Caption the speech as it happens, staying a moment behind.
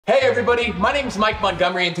everybody, my name is Mike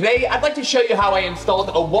Montgomery, and today I'd like to show you how I installed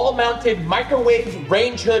a wall-mounted microwave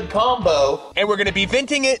range hood combo, and we're going to be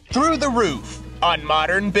venting it through the roof on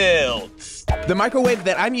Modern Builds. The microwave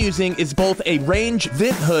that I'm using is both a range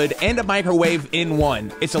vent hood and a microwave in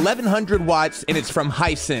one. It's 1100 watts and it's from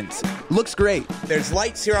Hisense. Looks great. There's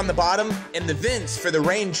lights here on the bottom and the vents for the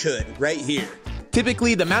range hood right here.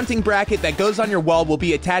 Typically, the mounting bracket that goes on your wall will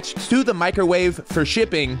be attached to the microwave for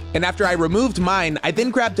shipping, and after I removed mine, I then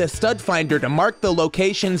grabbed a stud finder to mark the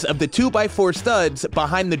locations of the 2x4 studs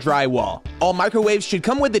behind the drywall. All microwaves should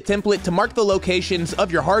come with a template to mark the locations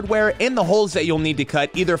of your hardware and the holes that you'll need to cut,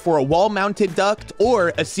 either for a wall-mounted duct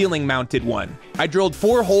or a ceiling-mounted one. I drilled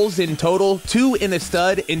 4 holes in total, 2 in a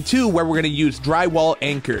stud and 2 where we're going to use drywall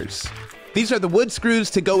anchors. These are the wood screws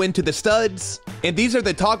to go into the studs, and these are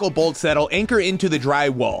the toggle bolts that'll anchor into the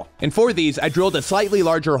drywall. And for these, I drilled a slightly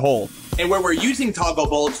larger hole. And where we're using toggle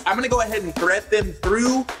bolts, I'm gonna go ahead and thread them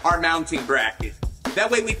through our mounting bracket. That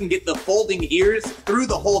way we can get the folding ears through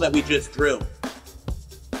the hole that we just drilled.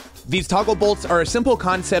 These toggle bolts are a simple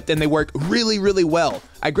concept and they work really, really well.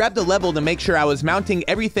 I grabbed a level to make sure I was mounting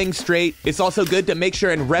everything straight. It's also good to make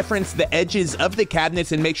sure and reference the edges of the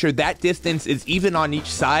cabinets and make sure that distance is even on each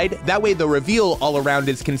side. That way the reveal all around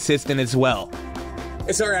is consistent as well.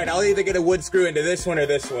 It's alright, I'll either get a wood screw into this one or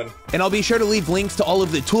this one. And I'll be sure to leave links to all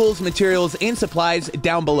of the tools, materials, and supplies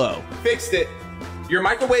down below. Fixed it. Your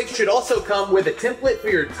microwave should also come with a template for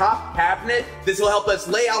your top cabinet. This will help us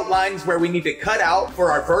lay out lines where we need to cut out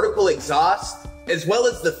for our vertical exhaust, as well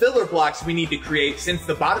as the filler blocks we need to create since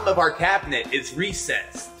the bottom of our cabinet is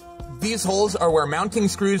recessed. These holes are where mounting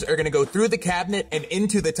screws are gonna go through the cabinet and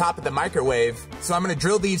into the top of the microwave, so I'm gonna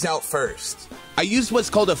drill these out first. I used what's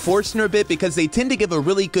called a Forstner bit because they tend to give a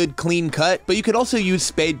really good clean cut, but you could also use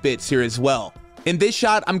spade bits here as well. In this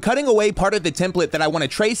shot, I'm cutting away part of the template that I want to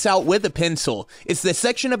trace out with a pencil. It's the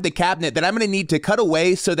section of the cabinet that I'm going to need to cut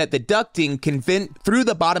away so that the ducting can vent through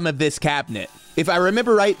the bottom of this cabinet. If I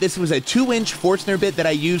remember right, this was a 2-inch Forstner bit that I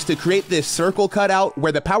used to create this circle cutout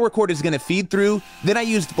where the power cord is going to feed through. Then I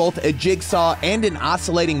used both a jigsaw and an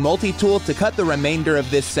oscillating multi-tool to cut the remainder of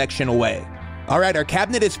this section away. Alright, our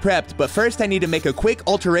cabinet is prepped, but first I need to make a quick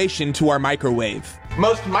alteration to our microwave.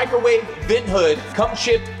 Most microwave vent hoods come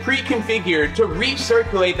shipped pre-configured to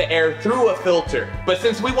recirculate the air through a filter. But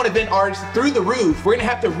since we want to vent ours through the roof, we're going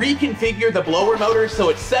to have to reconfigure the blower motor so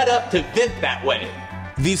it's set up to vent that way.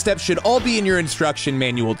 These steps should all be in your instruction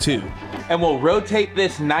manual too. And we'll rotate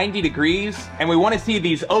this 90 degrees, and we want to see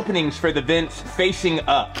these openings for the vents facing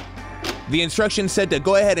up. The instructions said to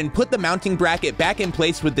go ahead and put the mounting bracket back in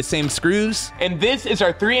place with the same screws. And this is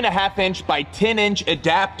our 3.5-inch by 10-inch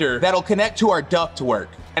adapter that'll connect to our ductwork.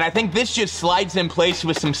 And I think this just slides in place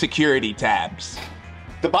with some security tabs.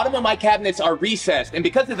 The bottom of my cabinets are recessed, and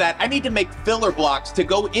because of that, I need to make filler blocks to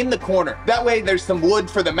go in the corner. That way there's some wood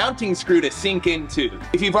for the mounting screw to sink into.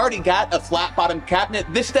 If you've already got a flat bottom cabinet,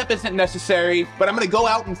 this step isn't necessary, but I'm gonna go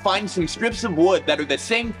out and find some strips of wood that are the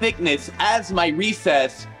same thickness as my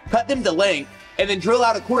recess, cut them to length, and then drill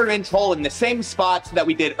out a 1/4-inch hole in the same spots that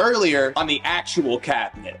we did earlier on the actual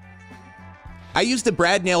cabinet. I used a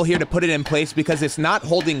brad nail here to put it in place because it's not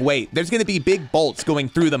holding weight. There's gonna be big bolts going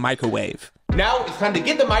through the microwave. Now it's time to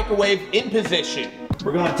get the microwave in position.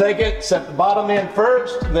 We're gonna take it, set the bottom in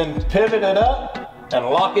first, then pivot it up and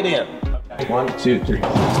lock it in. 1, 2, 3.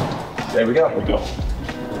 There we go. There we go.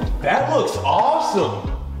 That looks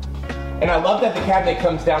awesome. And I love that the cabinet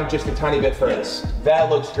comes down just a tiny bit further. Yes. That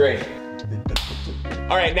looks great.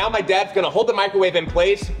 All right, now my dad's gonna hold the microwave in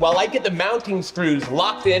place while I get the mounting screws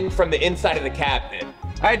locked in from the inside of the cabinet.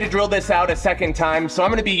 I had to drill this out a second time, so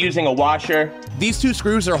I'm gonna be using a washer. These 2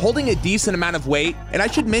 screws are holding a decent amount of weight, and I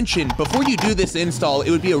should mention, before you do this install,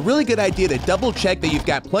 it would be a really good idea to double check that you've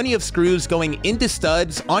got plenty of screws going into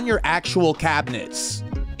studs on your actual cabinets.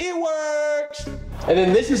 It works! And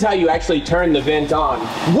then this is how you actually turn the vent on.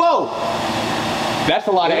 Whoa! That's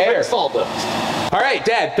a lot of air. Sawdust. All right,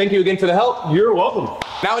 Dad, thank you again for the help. You're welcome.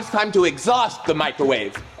 Now it's time to exhaust the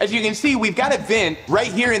microwave. As you can see, we've got a vent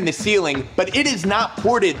right here in the ceiling, but it is not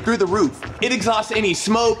ported through the roof. It exhausts any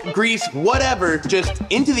smoke, grease, whatever, just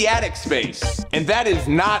into the attic space. And that is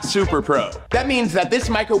not super pro. That means that this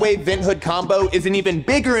microwave vent hood combo is an even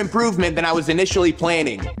bigger improvement than I was initially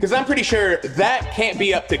planning, because I'm pretty sure that can't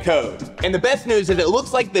be up to code. And the best news is it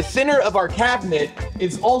looks like the center of our cabinet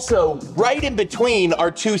is also right in between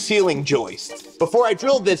our 2 ceiling joists. Before I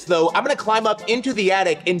drill this though, I'm gonna climb up into the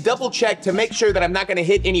attic and double check to make sure that I'm not gonna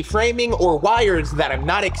hit any framing or wires that I'm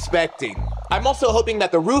not expecting. I'm also hoping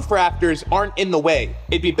that the roof rafters aren't in the way.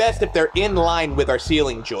 It'd be best if they're in line with our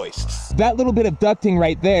ceiling joists. That little bit of ducting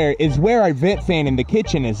right there is where our vent fan in the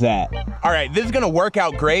kitchen is at. All right, this is gonna work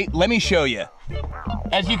out great. Let me show you.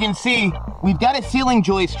 As you can see, we've got a ceiling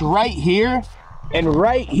joist right here and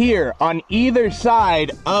right here on either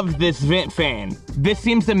side of this vent fan. This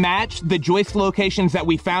seems to match the joist locations that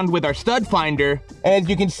we found with our stud finder. And as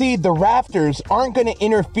you can see, the rafters aren't gonna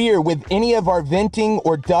interfere with any of our venting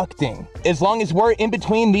or ducting. As long as we're in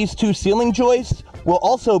between these two ceiling joists, we'll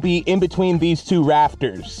also be in between these two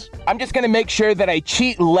rafters. I'm just gonna make sure that I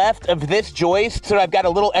cheat left of this joist so that I've got a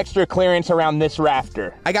little extra clearance around this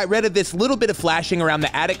rafter. I got rid of this little bit of flashing around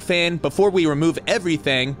the attic fan before we remove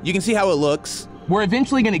everything. You can see how it looks. We're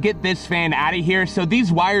eventually gonna get this fan out of here, so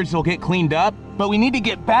these wires will get cleaned up, but we need to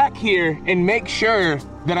get back here and make sure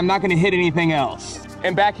that I'm not gonna hit anything else.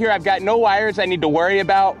 And back here, I've got no wires I need to worry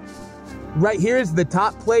about. Right here is the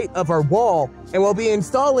top plate of our wall, and we'll be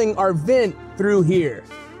installing our vent through here.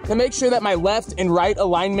 To make sure that my left and right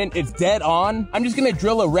alignment is dead on, I'm just gonna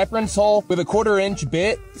drill a reference hole with a 1/4-inch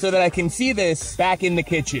bit so that I can see this back in the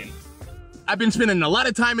kitchen. I've been spending a lot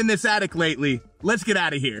of time in this attic lately. Let's get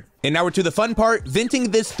out of here. And now we're to the fun part, venting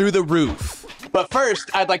this through the roof. But first,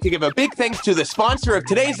 I'd like to give a big thanks to the sponsor of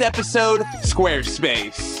today's episode,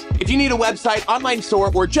 Squarespace. If you need a website, online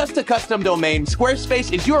store, or just a custom domain,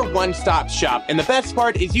 Squarespace is your one-stop shop. And the best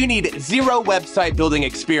part is you need zero website building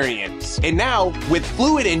experience. And now, with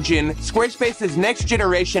Fluid Engine, Squarespace's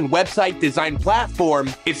next-generation website design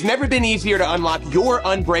platform, it's never been easier to unlock your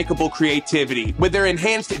unbreakable creativity with their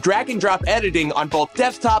enhanced drag-and-drop editing on both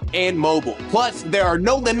desktop and mobile. Plus, there are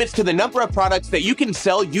no limits to the number of products that you can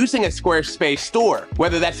sell using a Squarespace store,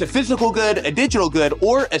 whether that's a physical good, a digital good,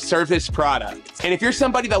 or a service product. And if you're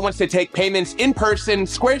somebody that wants to take payments in person,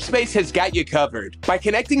 Squarespace has got you covered. By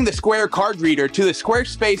connecting the Square card reader to the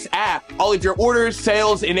Squarespace app, all of your orders,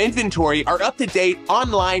 sales, and inventory are up to date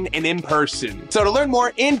online and in person. So to learn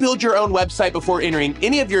more and build your own website before entering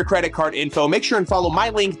any of your credit card info, make sure and follow my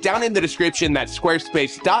link down in the description. That's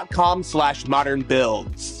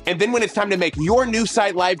squarespace.com/modernbuilds. And then when it's time to make your new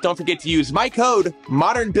site live, don't forget to use my code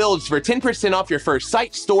MODERNBUILDS for 10% off your first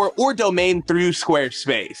site, store, or domain through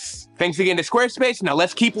Squarespace. Thanks again to Squarespace. Now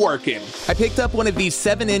let's keep working. I picked up one of these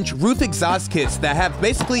 7-inch roof exhaust kits that have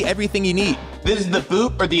basically everything you need. This is the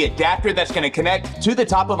boot or the adapter that's going to connect to the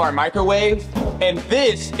top of our microwave. And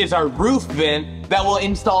this is our roof vent that will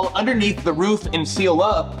install underneath the roof and seal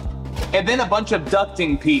up. And then a bunch of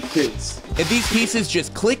ducting pieces. And these pieces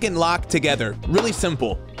just click and lock together. Really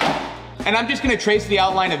simple. And I'm just gonna trace the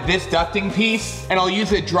outline of this ducting piece, and I'll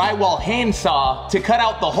use a drywall handsaw to cut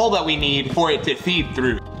out the hole that we need for it to feed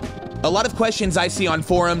through. A lot of questions I see on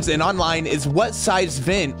forums and online is what size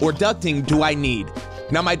vent or ducting do I need?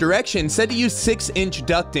 Now my directions said to use 6-inch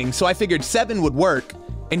ducting, so I figured 7 would work.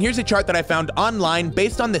 And here's a chart that I found online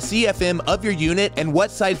based on the CFM of your unit and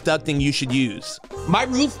what size ducting you should use. My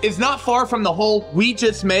roof is not far from the hole we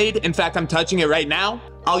just made. In fact, I'm touching it right now.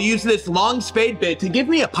 I'll use this long spade bit to give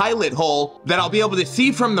me a pilot hole that I'll be able to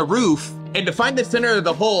see from the roof. And to find the center of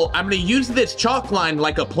the hole, I'm gonna use this chalk line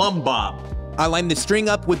like a plumb bob. I lined the string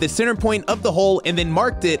up with the center point of the hole and then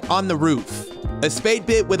marked it on the roof. A spade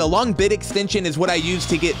bit with a long bit extension is what I used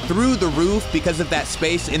to get through the roof because of that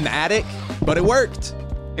space in the attic, but it worked.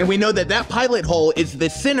 And we know that that pilot hole is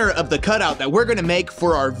the center of the cutout that we're gonna make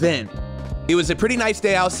for our vent. It was a pretty nice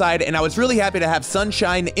day outside and I was really happy to have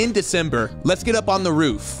sunshine in December. Let's get up on the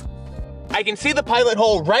roof. I can see the pilot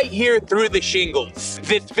hole right here through the shingles.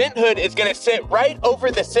 This vent hood is gonna sit right over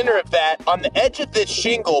the center of that on the edge of this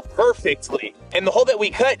shingle perfectly. And the hole that we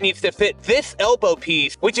cut needs to fit this elbow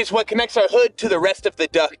piece, which is what connects our hood to the rest of the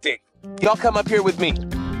ducting. Y'all come up here with me.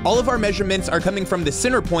 All of our measurements are coming from the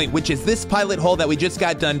center point, which is this pilot hole that we just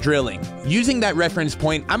got done drilling. Using that reference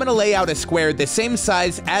point, I'm gonna lay out a square the same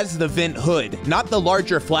size as the vent hood, not the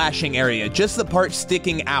larger flashing area, just the part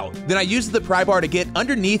sticking out. Then I use the pry bar to get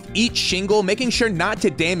underneath each shingle, making sure not to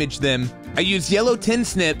damage them. I use yellow tin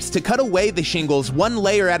snips to cut away the shingles one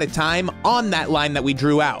layer at a time on that line that we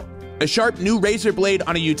drew out. A sharp new razor blade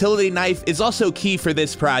on a utility knife is also key for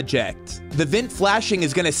this project. The vent flashing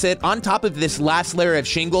is gonna sit on top of this last layer of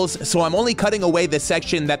shingles, so I'm only cutting away the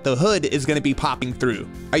section that the hood is gonna be popping through.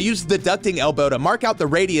 I used the ducting elbow to mark out the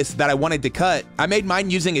radius that I wanted to cut. I made mine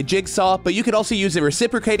using a jigsaw, but you could also use a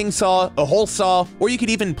reciprocating saw, a hole saw, or you could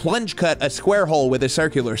even plunge cut a square hole with a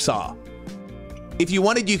circular saw. If you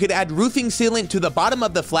wanted, you could add roofing sealant to the bottom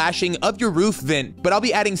of the flashing of your roof vent, but I'll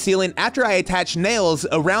be adding sealant after I attach nails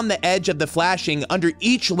around the edge of the flashing under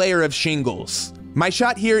each layer of shingles. My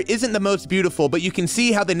shot here isn't the most beautiful, but you can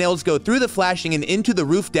see how the nails go through the flashing and into the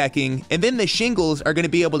roof decking, and then the shingles are going to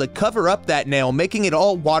be able to cover up that nail, making it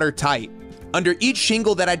all watertight. Under each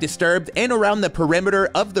shingle that I disturbed and around the perimeter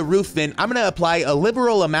of the roof vent, I'm going to apply a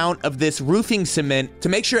liberal amount of this roofing cement to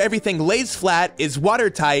make sure everything lays flat, is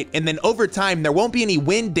watertight, and then over time there won't be any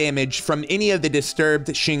wind damage from any of the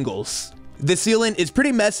disturbed shingles. The sealant is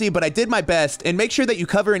pretty messy, but I did my best, and make sure that you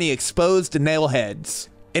cover any exposed nail heads.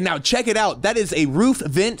 And now check it out, that is a roof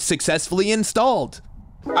vent successfully installed.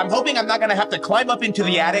 I'm hoping I'm not going to have to climb up into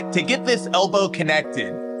the attic to get this elbow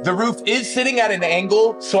connected. The roof is sitting at an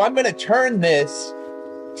angle, so I'm going to turn this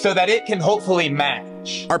so that it can hopefully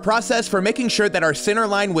match. Our process for making sure that our center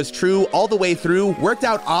line was true all the way through worked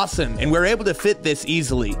out awesome, and we were able to fit this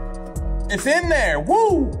easily. It's in there,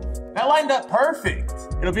 woo! That lined up perfect.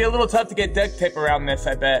 It'll be a little tough to get duct tape around this,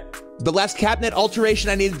 I bet. The last cabinet alteration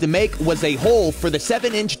I needed to make was a hole for the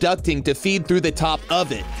 7-inch ducting to feed through the top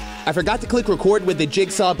of it. I forgot to click record with the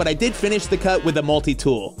jigsaw, but I did finish the cut with a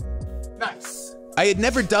multi-tool. Nice. I had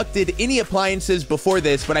never ducted any appliances before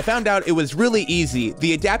this, but I found out it was really easy.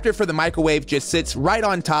 The adapter for the microwave just sits right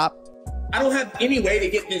on top. I don't have any way to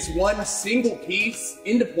get this one single piece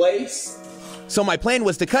into place. So my plan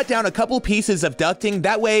was to cut down a couple pieces of ducting,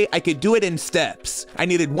 that way I could do it in steps. I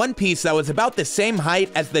needed one piece that was about the same height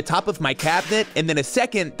as the top of my cabinet, and then a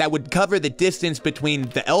second that would cover the distance between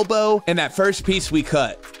the elbow and that first piece we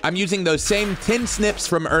cut. I'm using those same 10 snips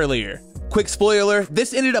from earlier. Quick spoiler,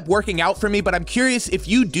 this ended up working out for me, but I'm curious if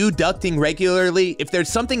you do ducting regularly, if there's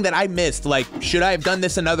something that I missed, like should I have done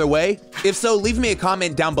this another way? If so, leave me a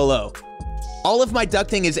comment down below. All of my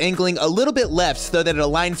ducting is angling a little bit left so that it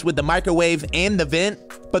aligns with the microwave and the vent,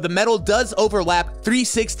 but the metal does overlap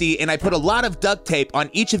 360, and I put a lot of duct tape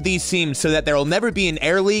on each of these seams so that there will never be an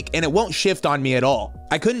air leak and it won't shift on me at all.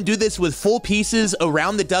 I couldn't do this with full pieces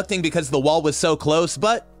around the ducting because the wall was so close,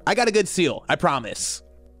 but I got a good seal, I promise.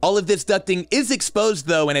 All of this ducting is exposed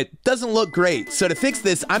though, and it doesn't look great, so to fix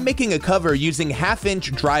this, I'm making a cover using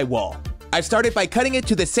 1/2-inch drywall. I started by cutting it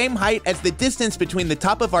to the same height as the distance between the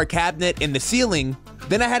top of our cabinet and the ceiling.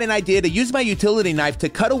 Then I had an idea to use my utility knife to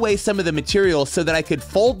cut away some of the material so that I could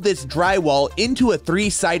fold this drywall into a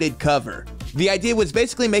 3-sided cover. The idea was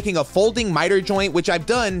basically making a folding miter joint, which I've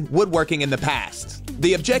done woodworking in the past.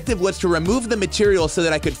 The objective was to remove the material so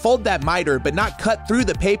that I could fold that miter but not cut through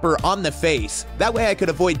the paper on the face. That way I could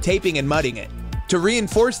avoid taping and mudding it. To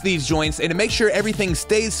reinforce these joints and to make sure everything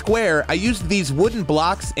stays square, I used these wooden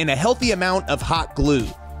blocks and a healthy amount of hot glue.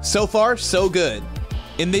 So far, so good.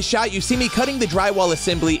 In this shot, you see me cutting the drywall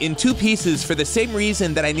assembly in 2 pieces for the same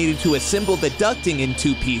reason that I needed to assemble the ducting in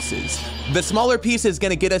 2 pieces. The smaller piece is going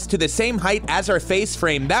to get us to the same height as our face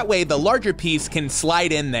frame, that way the larger piece can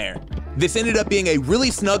slide in there. This ended up being a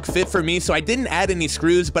really snug fit for me, so I didn't add any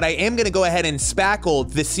screws, but I am going to go ahead and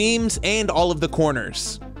spackle the seams and all of the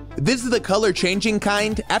corners. This is the color changing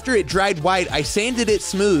kind. After it dried white, I sanded it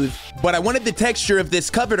smooth, but I wanted the texture of this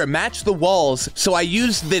cover to match the walls, so I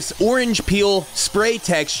used this orange peel spray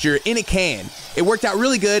texture in a can. It worked out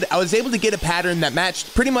really good. I was able to get a pattern that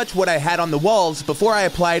matched pretty much what I had on the walls before I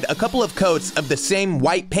applied a couple of coats of the same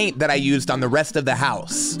white paint that I used on the rest of the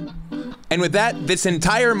house. And with that, this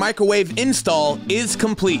entire microwave install is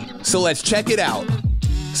complete, so let's check it out.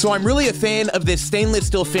 So I'm really a fan of this stainless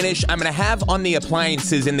steel finish I'm gonna have on the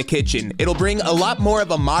appliances in the kitchen. It'll bring a lot more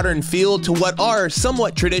of a modern feel to what are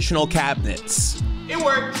somewhat traditional cabinets. It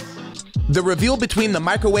works. The reveal between the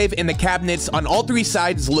microwave and the cabinets on all 3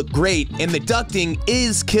 sides look great, and the ducting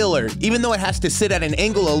is killer. Even though it has to sit at an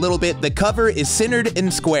angle a little bit, the cover is centered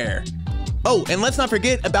and square. Oh, and let's not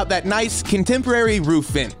forget about that nice contemporary roof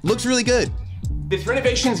vent. Looks really good. This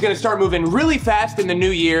renovation is going to start moving really fast in the new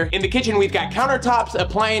year. In the kitchen, we've got countertops,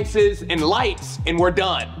 appliances, and lights, and we're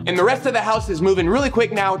done. And the rest of the house is moving really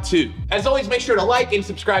quick now, too. As always, make sure to like and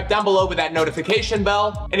subscribe down below with that notification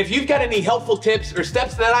bell. And if you've got any helpful tips or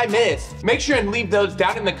steps that I missed, make sure and leave those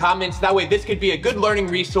down in the comments. That way, this could be a good learning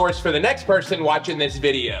resource for the next person watching this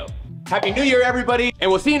video. Happy New Year, everybody,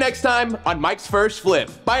 and we'll see you next time on Mike's First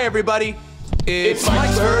Flip. Bye, everybody. It's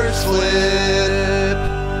Mike's First Flip.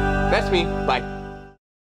 That's me. Bye.